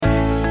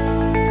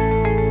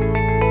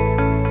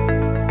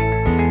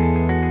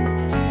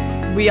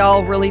we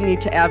all really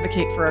need to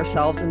advocate for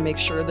ourselves and make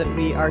sure that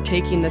we are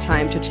taking the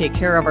time to take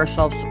care of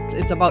ourselves.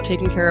 It's about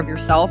taking care of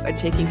yourself and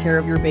taking care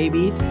of your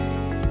baby.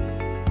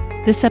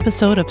 This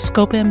episode of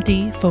Scope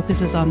MD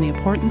focuses on the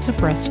importance of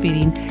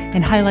breastfeeding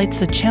and highlights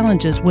the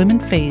challenges women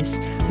face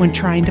when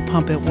trying to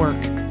pump at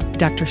work.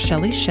 Dr.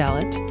 Shelley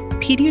Shallett,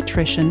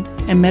 pediatrician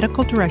and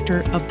medical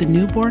director of the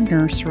newborn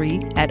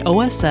nursery at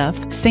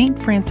OSF St.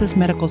 Francis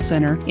Medical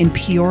Center in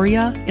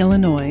Peoria,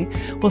 Illinois,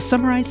 will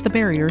summarize the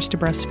barriers to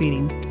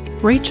breastfeeding.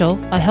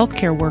 Rachel, a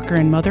healthcare worker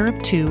and mother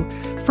of two,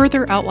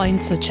 further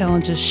outlines the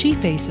challenges she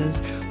faces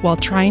while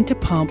trying to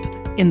pump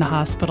in the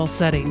hospital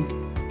setting.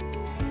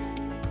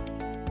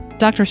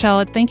 Dr.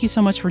 Shallett, thank you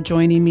so much for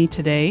joining me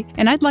today.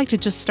 And I'd like to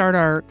just start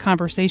our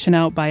conversation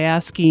out by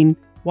asking,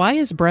 why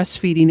is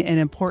breastfeeding an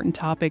important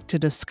topic to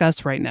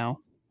discuss right now?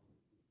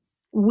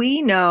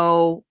 We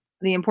know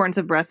the importance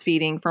of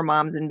breastfeeding for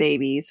moms and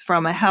babies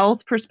from a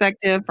health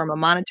perspective, from a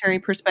monetary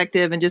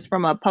perspective, and just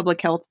from a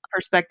public health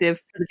perspective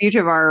for the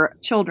future of our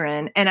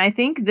children. And I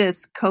think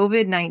this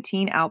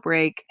COVID-19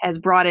 outbreak has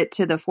brought it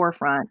to the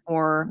forefront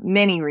for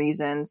many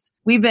reasons.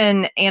 We've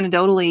been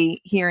anecdotally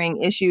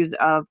hearing issues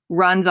of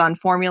runs on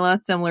formula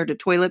similar to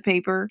toilet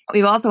paper.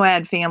 We've also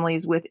had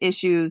families with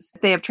issues,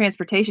 if they have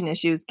transportation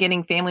issues,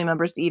 getting family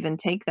members to even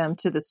take them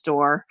to the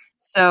store.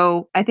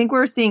 So I think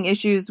we're seeing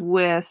issues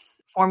with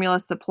formula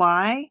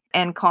supply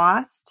and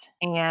cost.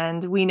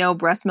 And we know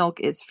breast milk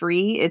is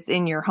free. It's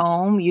in your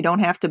home. You don't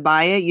have to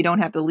buy it. You don't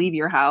have to leave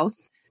your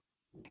house.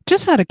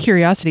 Just out of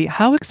curiosity,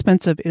 how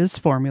expensive is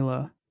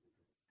formula?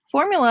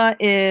 Formula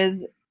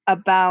is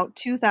about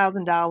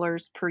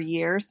 $2,000 per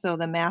year. So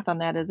the math on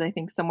that is, I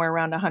think, somewhere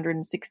around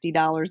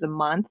 $160 a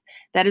month.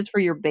 That is for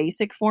your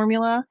basic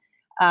formula.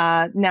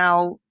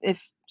 Now,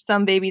 if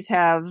some babies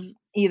have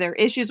either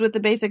issues with the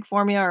basic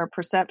formula or a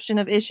perception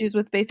of issues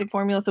with basic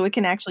formula, so it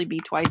can actually be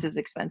twice as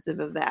expensive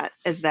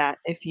as that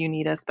if you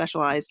need a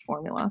specialized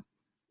formula.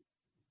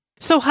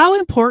 So how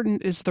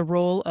important is the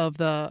role of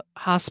the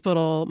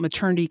hospital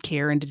maternity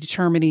care in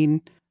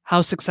determining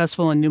how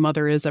successful a new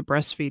mother is at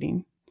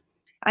breastfeeding?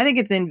 I think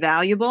it's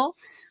invaluable.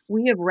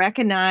 We have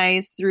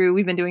recognized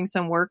we've been doing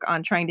some work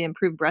on trying to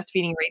improve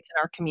breastfeeding rates in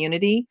our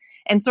community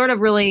and sort of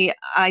really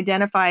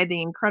identify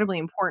the incredibly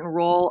important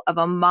role of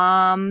a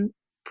mom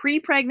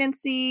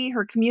pre-pregnancy,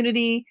 her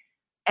community,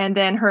 and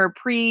then her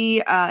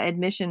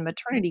pre-admission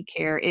maternity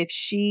care. If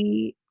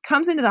she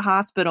comes into the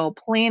hospital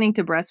planning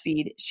to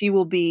breastfeed, she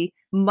will be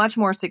much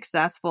more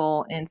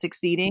successful in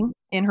succeeding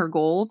in her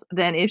goals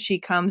than if she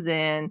comes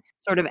in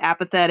sort of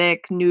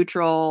apathetic,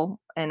 neutral,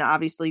 and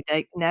obviously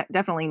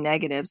definitely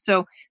negative.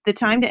 So the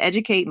time to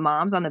educate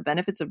moms on the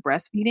benefits of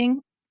breastfeeding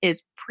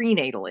is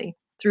prenatally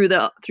through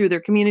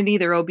their community,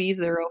 their OBs,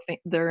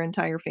 their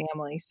entire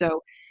family.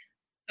 So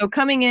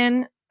coming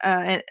in,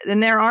 and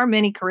there are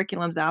many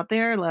curriculums out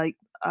there like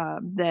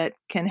that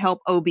can help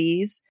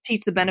OBs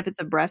teach the benefits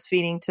of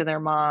breastfeeding to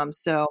their moms.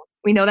 So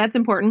we know that's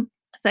important.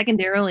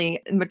 Secondarily,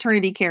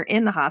 maternity care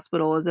in the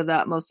hospital is of the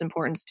utmost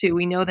importance too.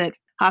 We know that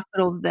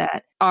hospitals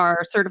that are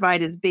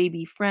certified as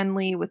baby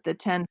friendly with the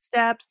 10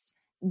 steps,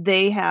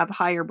 they have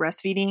higher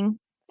breastfeeding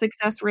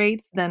success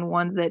rates than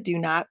ones that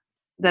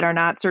are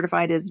not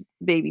certified as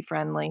baby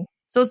friendly.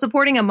 So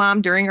supporting a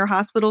mom during her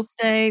hospital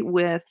stay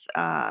with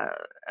a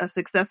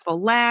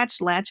successful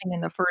latching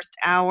in the first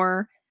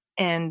hour,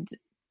 and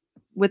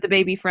with the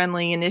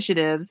baby-friendly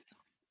initiatives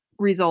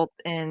results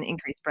in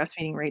increased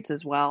breastfeeding rates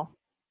as well.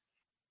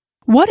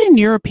 What, in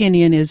your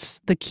opinion, is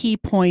the key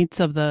points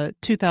of the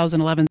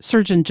 2011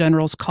 Surgeon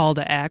General's call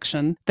to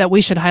action that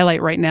we should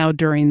highlight right now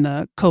during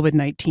the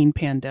COVID-19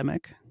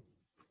 pandemic?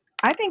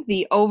 I think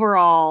the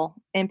overall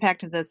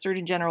impact of the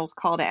Surgeon General's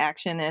call to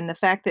action and the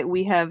fact that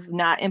we have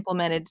not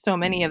implemented so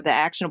many of the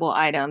actionable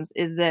items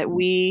is that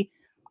we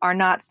are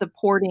not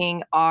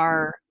supporting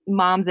our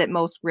moms at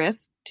most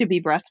risk to be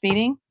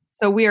breastfeeding.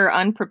 So we are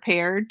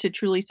unprepared to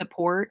truly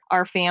support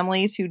our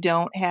families who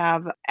don't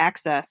have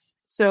access.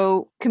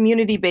 So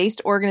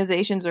community-based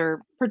organizations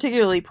are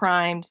particularly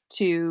primed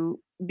to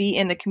be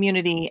in the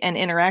community and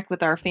interact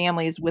with our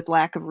families with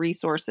lack of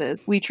resources.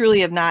 We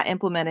truly have not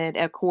implemented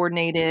a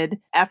coordinated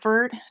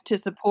effort to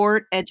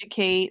support,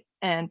 educate,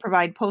 and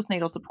provide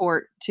postnatal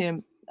support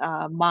to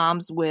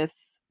moms with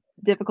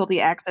difficulty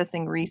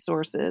accessing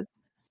resources.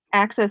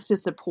 Access to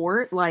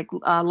support like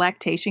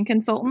lactation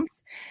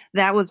consultants.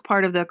 That was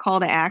part of the call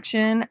to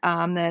action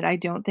that I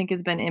don't think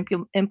has been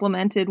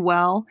implemented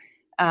well.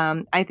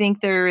 I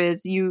think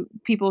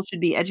people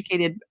should be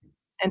educated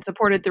and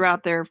supported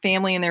throughout their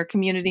family and their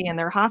community and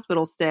their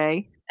hospital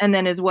stay. And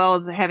then as well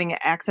as having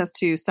access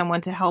to someone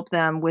to help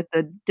them with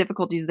the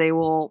difficulties they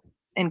will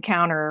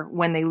encounter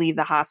when they leave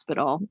the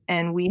hospital.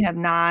 And we have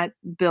not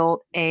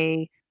built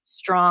a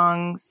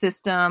strong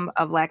system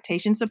of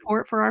lactation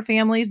support for our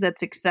families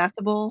that's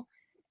accessible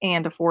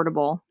and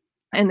affordable.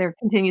 And there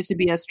continues to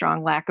be a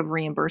strong lack of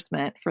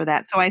reimbursement for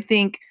that. So I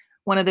think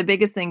one of the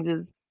biggest things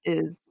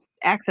is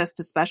access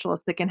to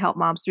specialists that can help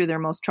moms through their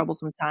most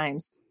troublesome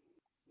times.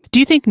 Do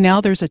you think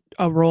now there's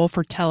a role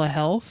for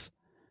telehealth?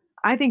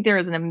 I think there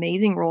is an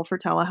amazing role for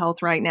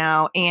telehealth right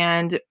now.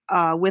 And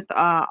with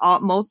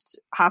most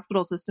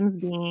hospital systems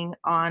being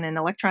on an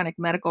electronic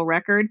medical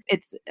record,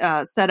 it's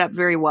set up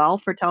very well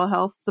for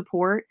telehealth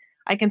support.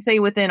 I can say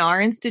within our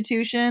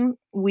institution,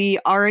 we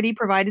already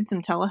provided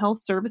some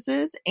telehealth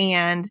services.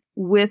 And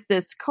with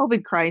this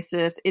COVID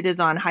crisis, it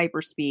is on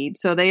hyperspeed.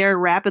 So they are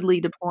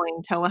rapidly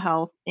deploying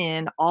telehealth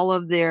in all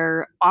of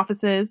their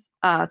offices,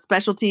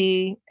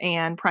 specialty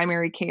and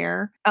primary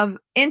care. Of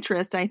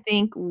interest, I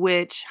think,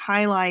 which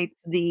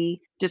highlights the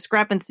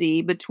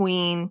discrepancy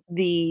between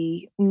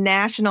the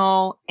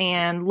national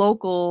and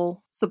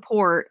local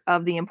support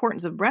of the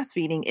importance of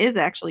breastfeeding is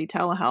actually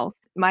telehealth.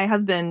 My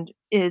husband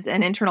is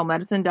an internal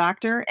medicine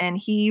doctor, and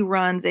he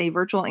runs a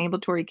virtual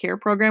ambulatory care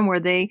program where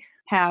they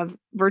have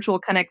virtual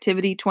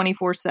connectivity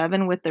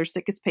 24/7 with their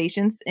sickest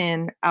patients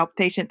in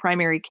outpatient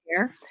primary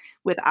care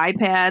with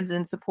iPads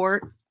and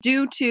support.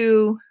 Due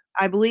to,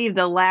 I believe,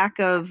 the lack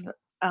of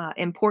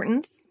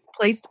importance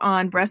placed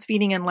on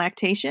breastfeeding and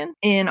lactation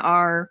in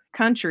our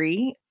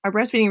country, our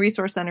Breastfeeding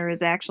Resource Center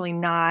is actually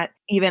not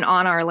even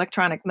on our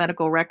electronic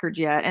medical record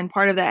yet. And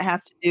part of that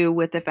has to do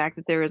with the fact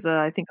that there is,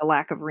 I think, a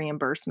lack of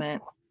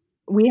reimbursement.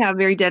 We have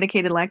very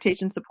dedicated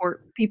lactation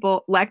support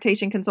people,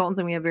 lactation consultants,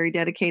 and we have very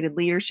dedicated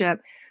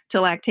leadership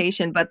to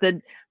lactation. But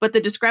the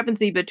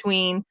discrepancy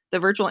between the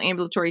virtual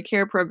ambulatory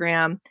care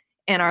program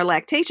and our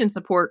lactation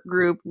support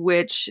group,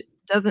 which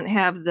doesn't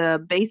have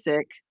the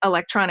basic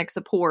electronic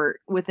support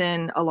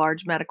within a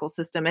large medical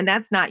system. And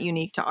that's not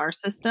unique to our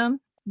system.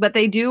 But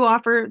they do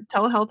offer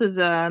telehealth is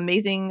an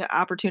amazing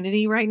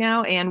opportunity right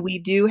now. And we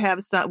do have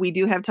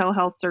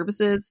telehealth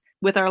services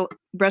with our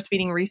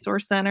Breastfeeding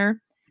Resource Center.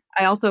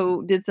 I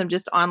also did some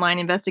just online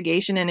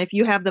investigation. And if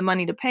you have the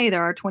money to pay,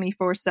 there are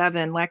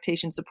 24/7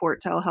 lactation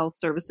support telehealth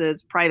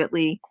services, private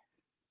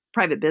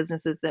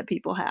businesses that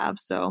people have.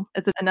 So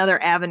it's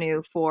another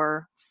avenue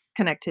for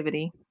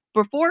connectivity.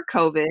 Before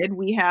COVID,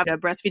 we have a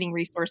Breastfeeding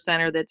Resource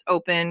Center that's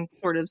open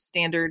sort of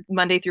standard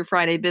Monday through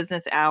Friday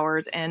business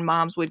hours, and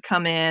moms would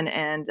come in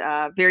and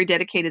very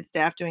dedicated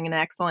staff doing an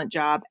excellent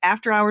job.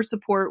 After hour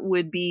support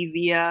would be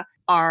via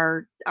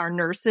our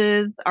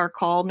nurses, our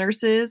call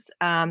nurses.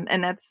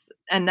 And that's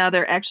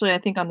another, actually, I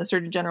think on the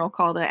Surgeon General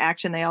call to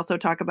action, they also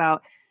talk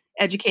about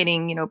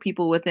educating,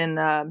 people within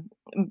the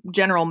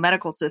general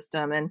medical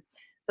system. And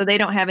so they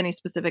don't have any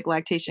specific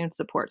lactation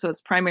support. So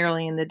it's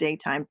primarily in the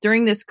daytime.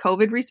 During this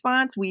COVID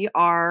response, we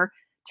are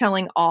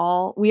setting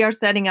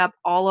up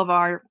all of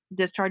our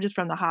discharges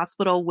from the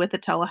hospital with a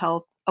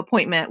telehealth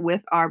appointment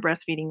with our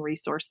Breastfeeding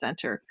Resource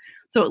Center.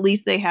 So at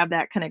least they have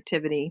that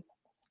connectivity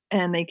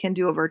and they can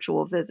do a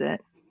virtual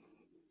visit.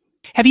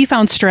 Have you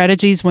found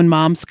strategies when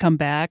moms come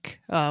back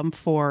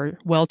for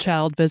well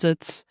child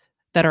visits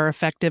that are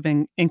effective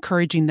in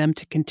encouraging them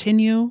to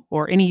continue,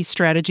 or any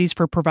strategies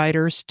for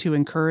providers to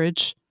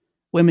encourage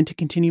women to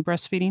continue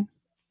breastfeeding?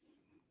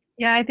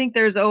 Yeah, I think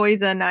there's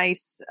always a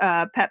nice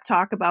pep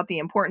talk about the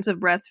importance of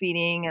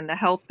breastfeeding and the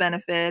health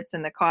benefits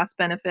and the cost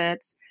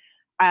benefits.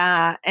 So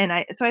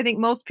I think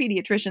most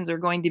pediatricians are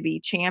going to be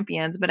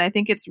champions, but I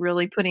think it's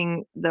really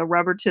putting the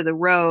rubber to the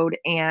road.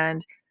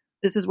 And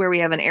this is where we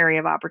have an area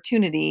of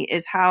opportunity,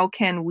 is how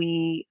can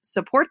we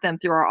support them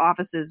through our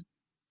offices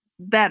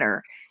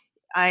better?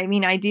 I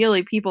mean,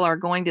 ideally, people are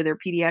going to their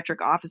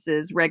pediatric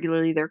offices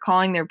regularly. They're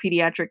calling their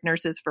pediatric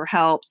nurses for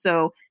help.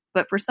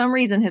 But for some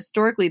reason,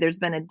 historically, there's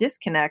been a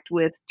disconnect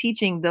with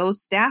teaching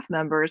those staff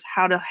members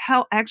how to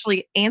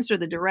actually answer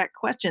the direct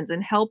questions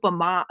and help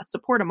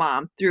support a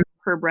mom through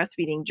her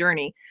breastfeeding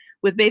journey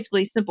with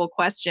basically simple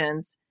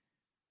questions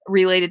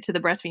related to the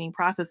breastfeeding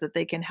process that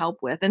they can help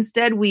with.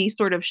 Instead, we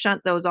sort of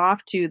shunt those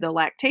off to the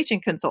lactation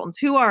consultants,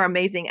 who are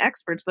amazing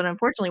experts, but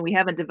unfortunately, we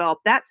haven't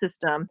developed that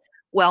system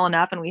well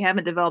enough, and we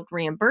haven't developed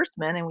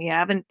reimbursement, and we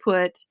haven't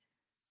put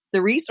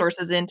the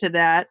resources into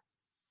that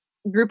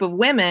group of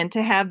women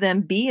to have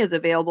them be as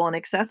available and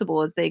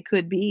accessible as they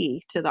could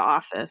be to the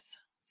office.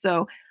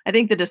 So I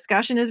think the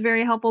discussion is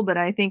very helpful, but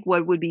I think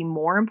what would be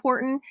more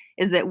important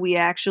is that we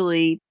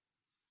actually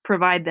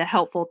provide the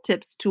helpful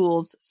tips,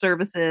 tools,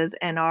 services,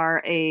 and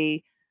are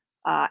a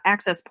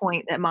access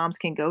point that moms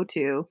can go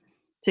to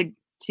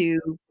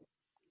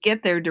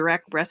get their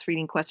direct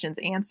breastfeeding questions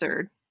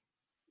answered.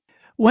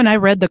 When I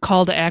read the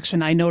call to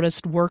action, I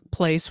noticed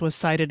workplace was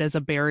cited as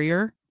a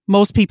barrier.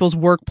 Most people's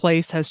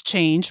workplace has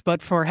changed,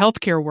 but for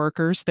healthcare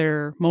workers,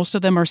 most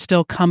of them are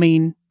still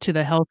coming to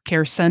the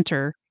healthcare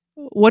center.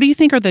 What do you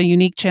think are the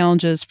unique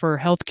challenges for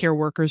healthcare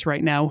workers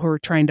right now who are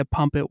trying to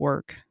pump at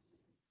work?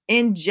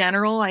 In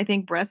general, I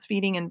think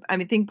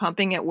I think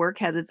pumping at work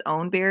has its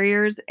own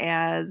barriers,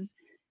 as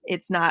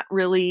it's not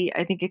really,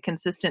 I think, a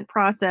consistent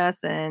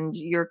process, and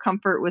your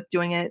comfort with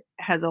doing it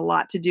has a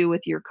lot to do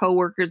with your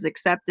coworkers'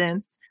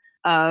 acceptance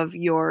of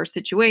your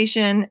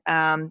situation.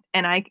 And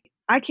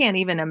I can't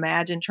even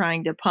imagine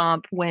trying to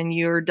pump when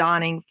you're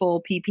donning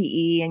full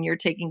PPE and you're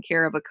taking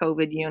care of a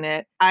COVID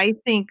unit. I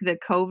think the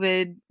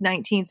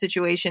COVID-19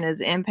 situation has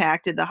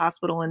impacted the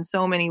hospital in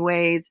so many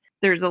ways.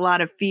 There's a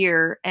lot of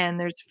fear, and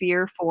there's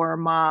fear for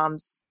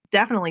moms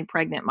definitely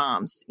pregnant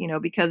moms,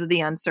 because of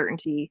the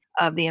uncertainty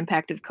of the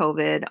impact of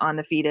COVID on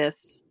the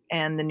fetus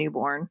and the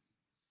newborn.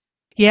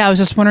 Yeah, I was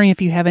just wondering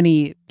if you have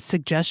any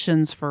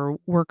suggestions for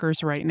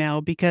workers right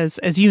now, because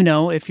as you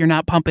know, if you're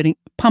not pumping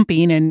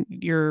and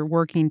you're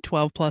working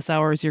 12 plus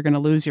hours, you're going to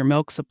lose your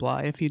milk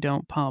supply if you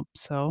don't pump.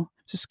 So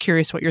just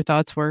curious what your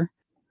thoughts were.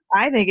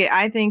 I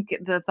think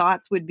the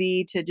thoughts would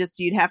be to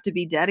you'd have to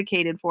be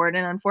dedicated for it.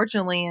 And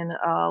unfortunately, in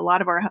a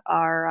lot of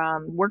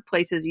our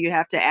workplaces, you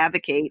have to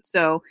advocate.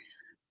 So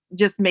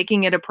just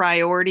making it a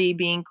priority,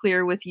 being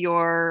clear with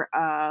your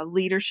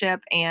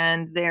leadership,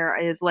 and there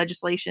is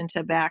legislation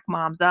to back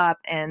moms up,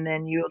 and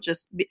then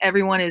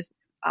everyone is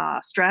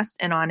stressed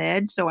and on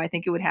edge. So I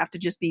think it would have to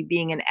just be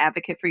being an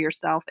advocate for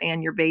yourself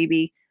and your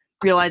baby,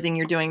 realizing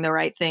you're doing the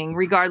right thing,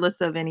 regardless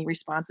of any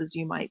responses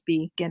you might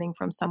be getting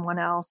from someone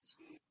else.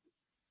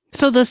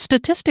 So the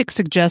statistics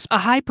suggest a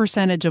high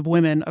percentage of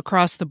women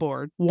across the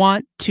board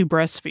want to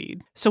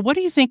breastfeed. So what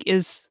do you think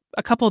is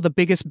a couple of the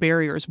biggest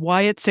barriers?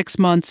 Why at 6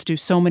 months do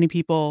so many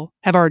people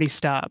have already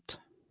stopped?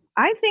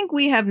 I think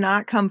we have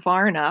not come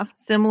far enough,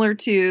 similar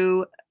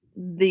to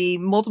the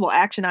multiple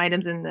action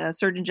items in the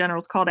Surgeon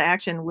General's call to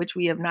action, which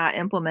we have not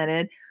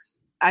implemented.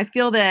 I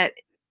feel that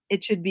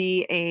it should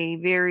be a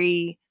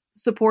very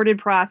supported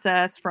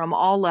process from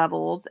all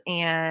levels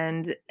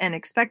and an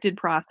expected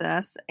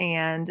process.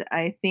 And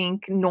I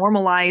think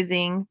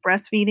normalizing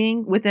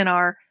breastfeeding within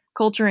our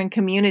culture and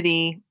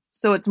community,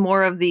 so it's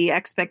more of the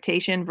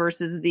expectation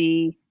versus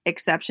the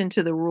exception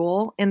to the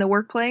rule in the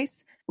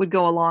workplace, would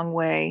go a long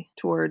way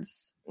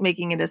towards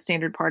making it a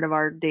standard part of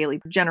our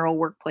daily general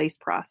workplace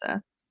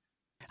process.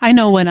 I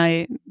know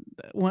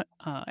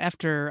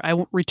after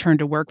I returned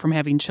to work from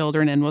having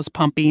children and was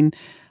pumping,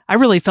 I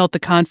really felt the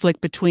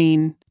conflict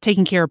between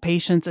taking care of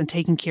patients and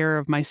taking care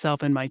of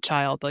myself and my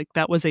child. Like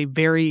that was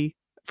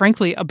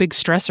frankly, a big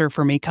stressor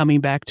for me coming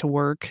back to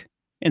work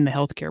in the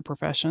healthcare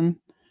profession.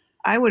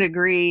 I would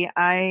agree.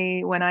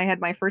 When I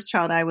had my first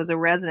child, I was a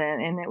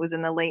resident, and it was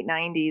in the late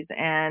 90s,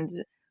 and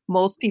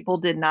most people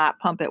did not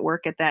pump at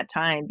work at that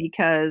time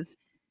because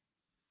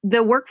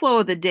the workflow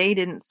of the day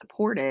didn't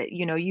support it.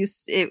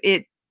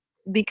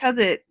 Because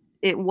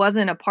it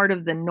wasn't a part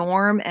of the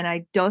norm. And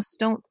I just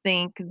don't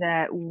think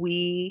that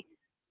we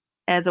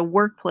as a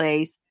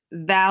workplace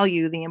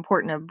value the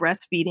importance of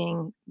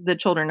breastfeeding the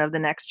children of the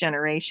next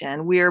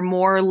generation. We're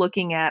more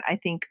looking at, I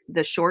think,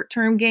 the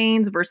short-term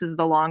gains versus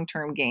the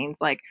long-term gains.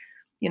 Like,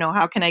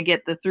 how can I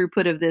get the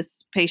throughput of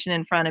this patient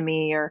in front of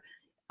me? Or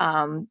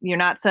you're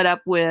not set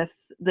up with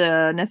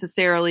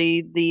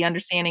necessarily the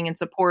understanding and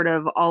support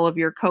of all of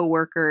your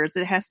coworkers.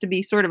 It has to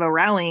be sort of a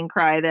rallying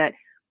cry that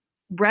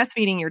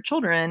breastfeeding your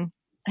children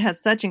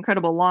has such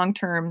incredible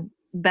long-term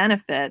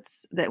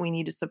benefits that we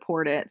need to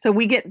support it. So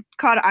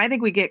I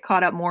think we get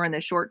caught up more in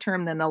the short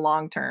term than the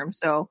long term.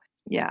 So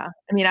yeah,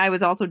 I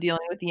was also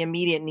dealing with the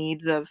immediate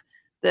needs of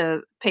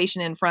the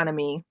patient in front of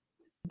me.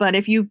 But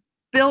if you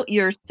built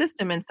your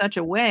system in such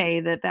a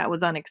way that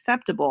was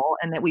unacceptable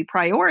and that we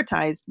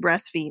prioritized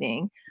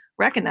breastfeeding,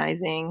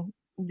 recognizing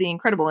the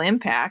incredible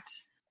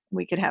impact,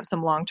 we could have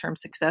some long-term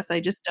success. I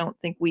just don't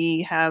think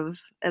we have,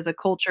 as a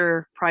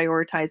culture,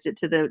 prioritized it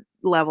to the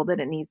level that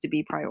it needs to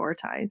be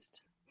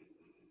prioritized.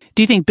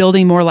 Do you think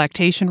building more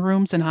lactation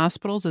rooms in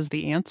hospitals is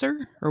the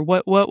answer? Or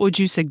what would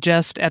you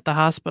suggest at the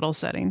hospital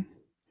setting?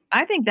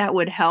 I think that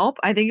would help.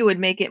 I think it would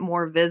make it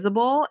more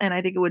visible, and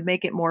I think it would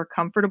make it more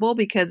comfortable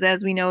because,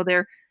 as we know,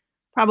 there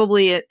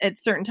probably at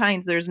certain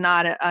times there's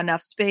not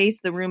enough space.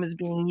 The room is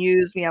being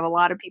used. We have a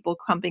lot of people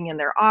pumping in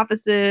their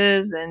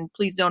offices, and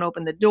please don't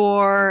open the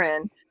door.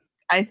 And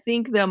I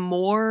think the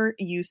more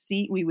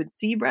we would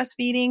see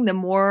breastfeeding, the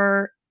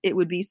more it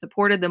would be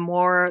supported, the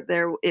more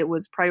it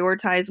was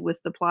prioritized with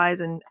supplies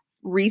and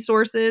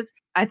resources.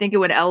 I think it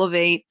would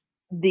elevate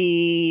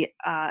the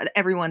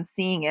everyone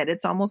seeing it.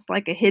 It's almost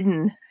like a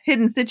hidden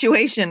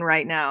situation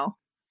right now,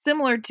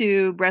 similar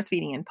to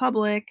breastfeeding in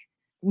public.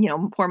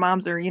 Poor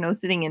moms are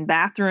sitting in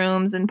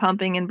bathrooms and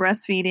pumping and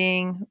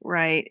breastfeeding.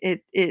 Right?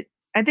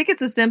 I think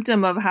it's a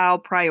symptom of how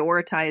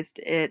prioritized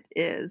it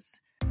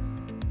is.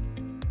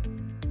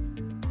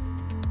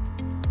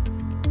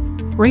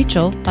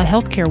 Rachel, a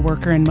healthcare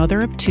worker and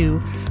mother of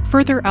two,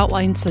 further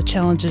outlines the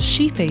challenges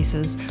she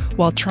faces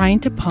while trying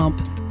to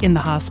pump in the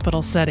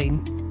hospital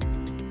setting.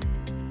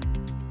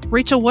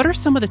 Rachel, what are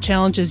some of the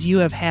challenges you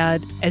have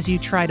had as you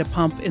try to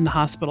pump in the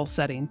hospital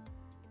setting?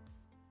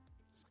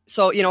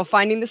 So,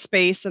 finding the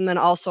space and then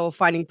also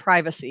finding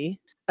privacy.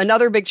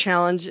 Another big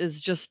challenge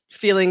is just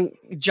feeling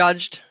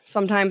judged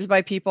sometimes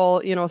by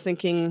people,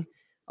 thinking,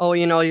 oh,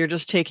 you're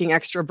just taking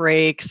extra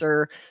breaks,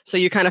 or so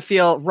you kind of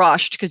feel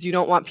rushed because you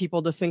don't want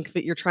people to think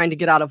that you're trying to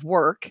get out of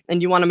work,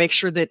 and you want to make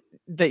sure that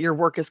your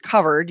work is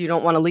covered. You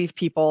don't want to leave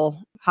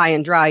people high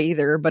and dry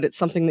either, but it's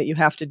something that you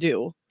have to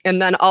do. And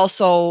then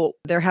also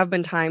there have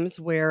been times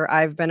where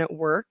I've been at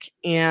work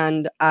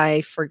and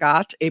I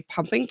forgot a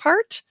pumping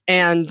part.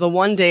 And the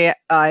one day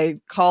I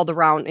called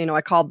around,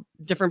 I called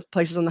different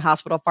places in the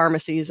hospital,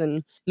 pharmacies,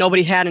 and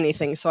nobody had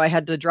anything. So I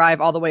had to drive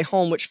all the way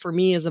home, which for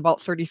me is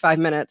about 35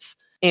 minutes,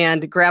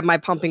 and grab my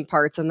pumping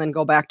parts and then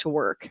go back to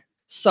work.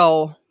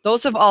 So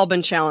Those have all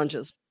been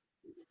challenges,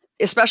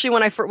 especially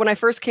when I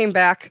first came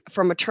back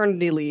from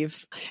maternity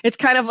leave. It's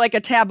kind of like a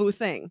taboo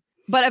thing.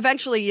 But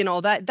eventually,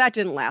 that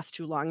didn't last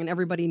too long, and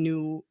everybody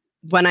knew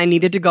when I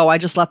needed to go. I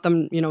just let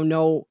them,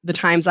 know the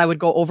times I would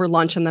go over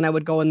lunch, and then I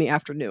would go in the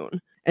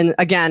afternoon. And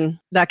again,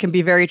 that can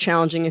be very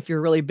challenging if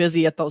you're really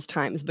busy at those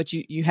times, but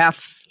you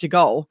have to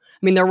go.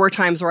 I mean, there were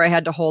times where I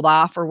had to hold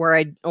off or where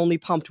I only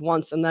pumped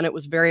once, and then it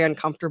was very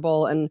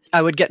uncomfortable, and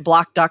I would get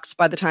blocked ducts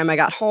by the time I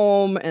got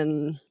home.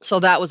 And so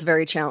that was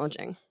very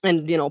challenging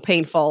and,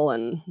 painful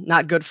and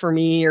not good for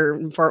me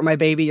or for my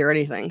baby or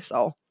anything.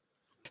 So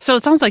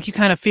it sounds like you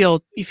kind of feel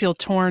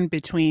torn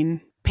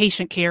between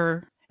patient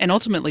care and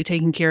ultimately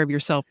taking care of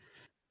yourself.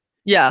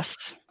 Yes,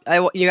 I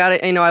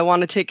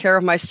want to take care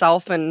of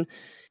myself and,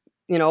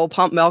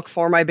 pump milk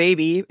for my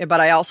baby,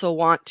 but I also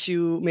want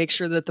to make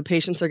sure that the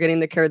patients are getting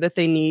the care that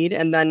they need,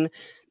 and then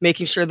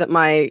making sure that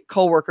my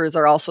coworkers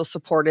are also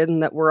supported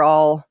and that we're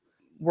all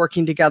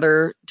working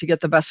together to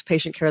get the best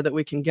patient care that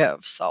we can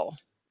give. So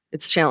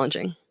it's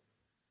challenging.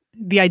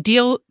 The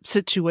ideal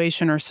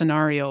situation or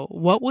scenario,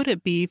 what would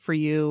it be for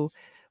you?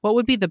 What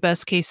would be the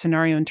best case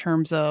scenario in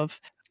terms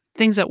of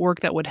things at work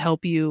that would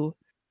help you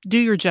do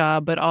your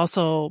job, but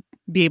also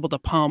be able to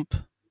pump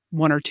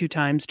 1 or 2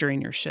 times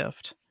during your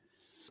shift?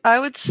 I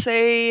would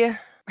say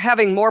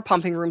having more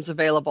pumping rooms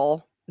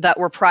available that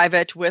were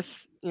private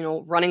with,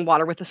 running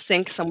water with a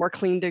sink, somewhere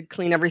clean to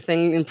clean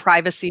everything in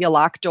privacy, a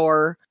locked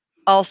door.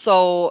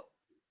 Also,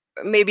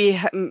 maybe,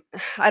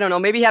 I don't know,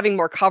 maybe having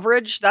more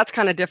coverage. That's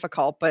kind of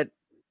difficult, but,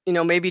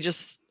 maybe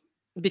just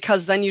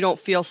because then you don't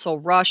feel so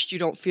rushed. You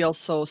don't feel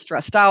so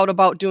stressed out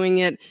about doing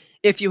it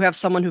if you have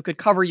someone who could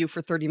cover you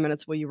for 30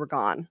 minutes while you were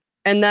gone.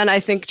 And then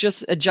I think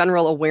just a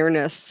general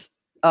awareness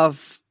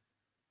of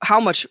how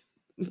much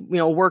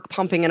work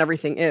pumping and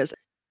everything is.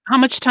 How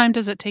much time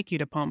does it take you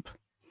to pump?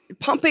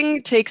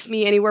 Pumping takes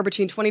me anywhere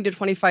between 20 to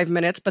 25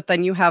 minutes, but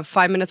then you have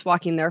 5 minutes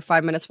walking there,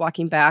 5 minutes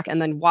walking back,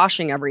 and then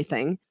washing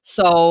everything.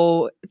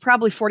 So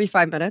probably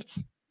 45 minutes.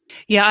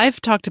 Yeah,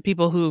 I've talked to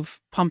people who've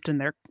pumped in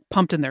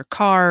their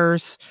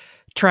cars,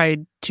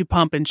 tried to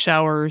pump in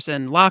showers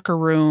and locker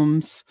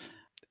rooms,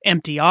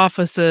 empty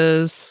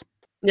offices.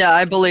 Yeah,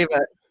 I believe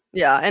it.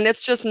 Yeah, and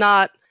it's just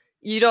not,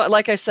 you don't,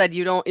 like I said,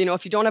 you don't,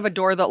 if you don't have a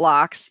door that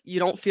locks, you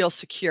don't feel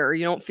secure,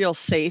 you don't feel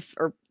safe,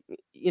 or,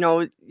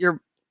 your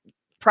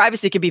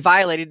privacy could be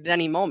violated at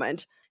any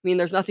moment. I mean,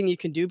 there's nothing you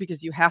can do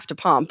because you have to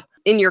pump.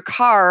 In your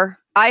car,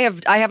 I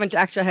haven't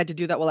actually had to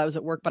do that while I was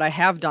at work, but I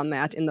have done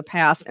that in the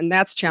past, and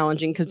that's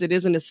challenging because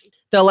the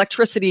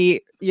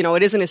electricity,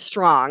 it isn't as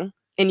strong,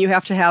 and you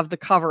have to have the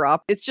cover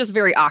up. It's just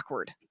very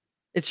awkward.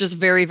 It's just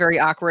very, very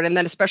awkward. And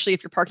then especially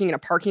if you're parking in a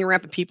parking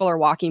ramp and people are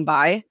walking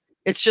by,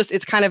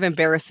 it's kind of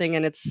embarrassing,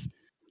 and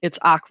it's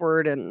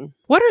awkward. And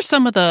what are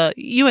some of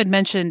you had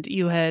mentioned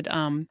you had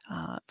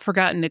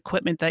forgotten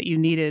equipment that you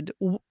needed.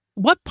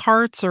 What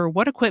parts or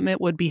what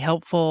equipment would be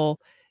helpful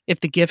if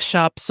the gift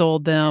shop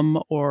sold them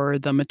or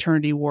the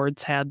maternity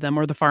wards had them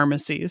or the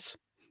pharmacies?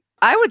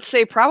 I would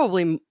say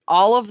probably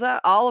all of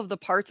the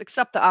parts,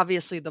 except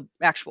obviously the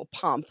actual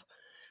pump,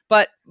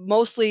 but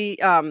mostly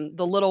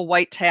the little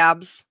white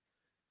tabs.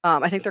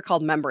 I think they're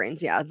called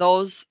membranes. Yeah,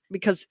 those,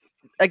 because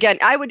again,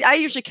 I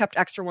usually kept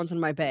extra ones in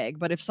my bag,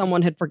 but if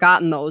someone had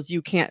forgotten those,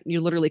 you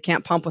literally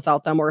can't pump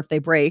without them, or if they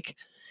break,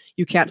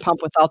 you can't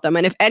pump without them.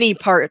 And if any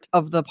part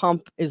of the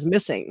pump is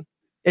missing,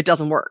 it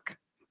doesn't work.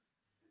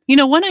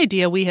 One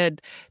idea we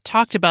had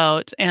talked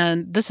about,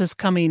 and this is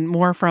coming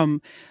more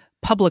from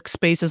public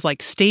spaces like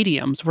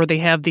stadiums where they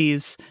have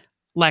these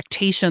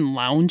lactation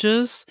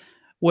lounges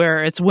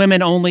where it's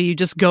women only. You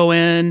just go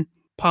in,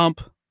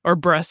 pump or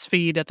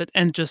breastfeed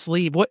and just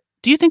leave. What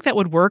do you think that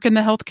would work in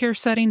the healthcare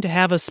setting, to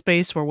have a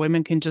space where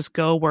women can just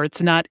go, where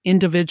it's not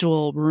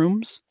individual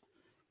rooms?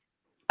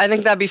 I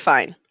think that'd be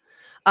fine.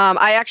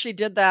 I actually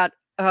did that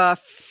a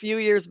few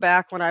years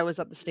back when I was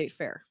at the state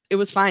fair. It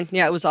was fine.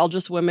 Yeah, it was all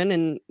just women,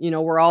 and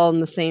we're all in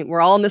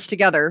this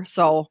together.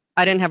 So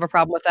I didn't have a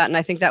problem with that, and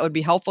I think that would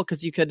be helpful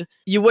because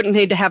you wouldn't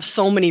need to have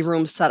so many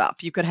rooms set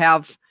up. You could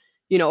have,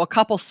 a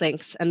couple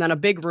sinks and then a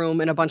big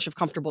room and a bunch of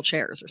comfortable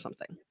chairs or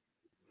something.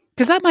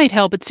 Because that might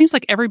help. It seems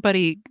like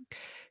everybody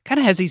kind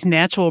of has these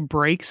natural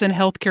breaks in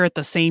healthcare at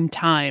the same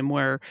time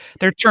where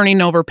they're turning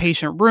over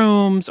patient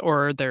rooms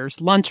or there's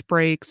lunch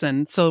breaks.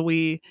 And so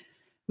we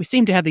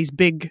seem to have these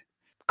big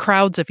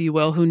crowds, if you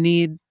will, who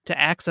need to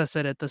access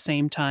it at the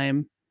same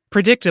time,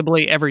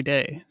 predictably every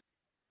day.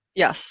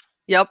 Yes.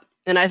 Yep.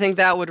 And I think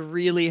that would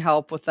really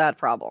help with that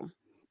problem.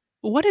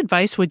 What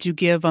advice would you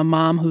give a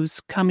mom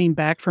who's coming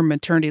back from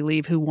maternity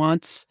leave who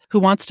wants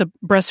to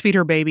breastfeed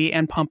her baby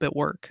and pump at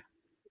work?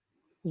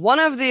 One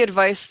of the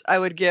advice I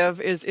would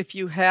give is, if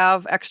you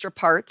have extra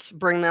parts,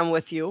 bring them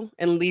with you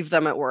and leave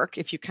them at work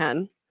if you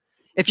can.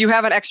 If you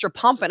have an extra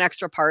pump and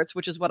extra parts,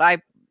 which is what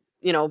I,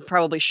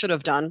 probably should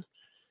have done,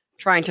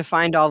 trying to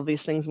find all of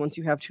these things once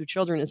you have 2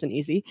 children isn't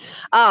easy.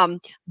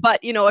 But,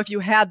 if you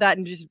had that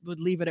and just would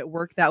leave it at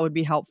work, that would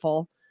be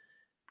helpful.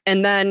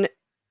 And then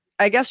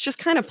I guess just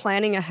kind of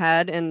planning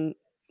ahead and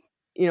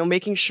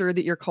making sure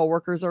that your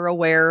coworkers are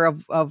aware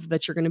of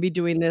that you're going to be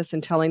doing this,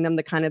 and telling them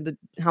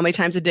how many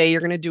times a day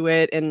you're going to do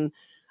it and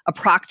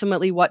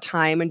approximately what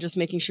time, and just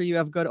making sure you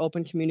have good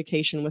open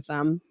communication with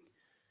them.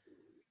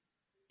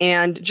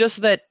 And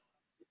just that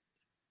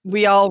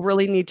we all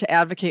really need to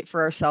advocate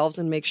for ourselves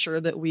and make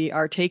sure that we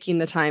are taking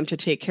the time to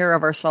take care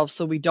of ourselves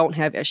so we don't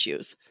have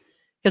issues.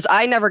 Because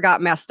I never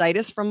got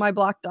mastitis from my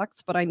blocked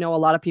ducts, but I know a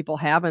lot of people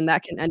have, and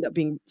that can end up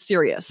being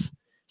serious.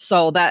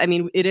 So that,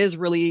 it is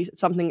really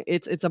something,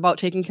 it's about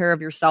taking care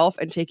of yourself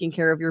and taking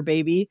care of your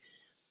baby.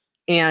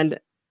 And,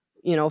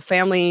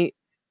 family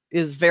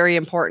is very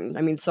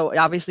important. So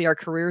obviously our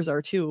careers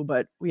are too,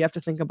 but we have to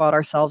think about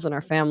ourselves and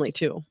our family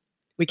too.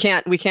 We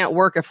can't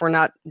work if we're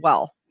not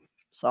well.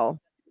 So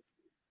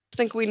I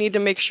think we need to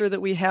make sure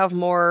that we have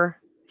more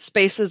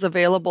spaces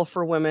available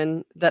for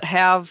women that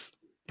have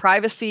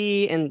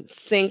privacy and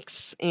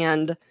sinks,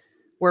 and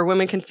where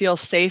women can feel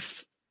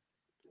safe.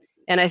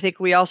 And I think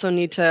we also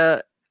need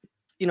to,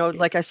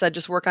 like I said,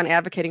 just work on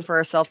advocating for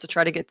ourselves to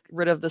try to get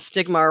rid of the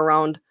stigma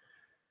around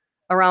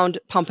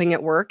pumping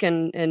at work,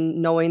 and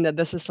knowing that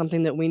this is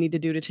something that we need to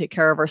do to take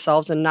care of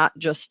ourselves, and not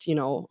just,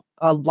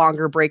 a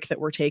longer break that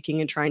we're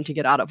taking and trying to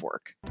get out of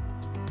work.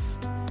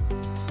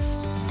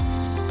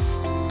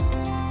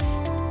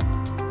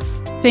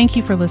 Thank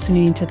you for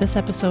listening to this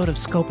episode of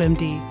Scope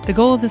MD. The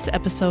goal of this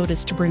episode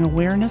is to bring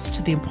awareness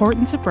to the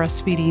importance of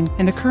breastfeeding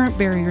and the current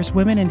barriers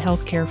women in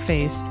healthcare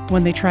face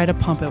when they try to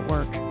pump at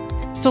work.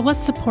 So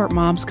let's support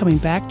moms coming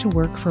back to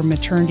work for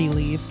maternity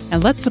leave,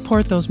 and let's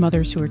support those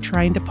mothers who are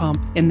trying to pump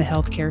in the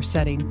healthcare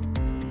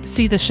setting.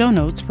 See the show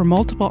notes for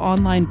multiple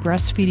online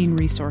breastfeeding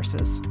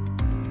resources.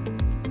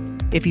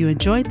 If you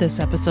enjoyed this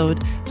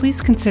episode,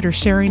 please consider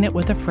sharing it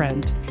with a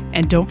friend.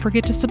 And don't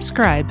forget to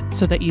subscribe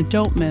so that you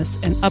don't miss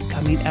an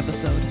upcoming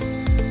episode.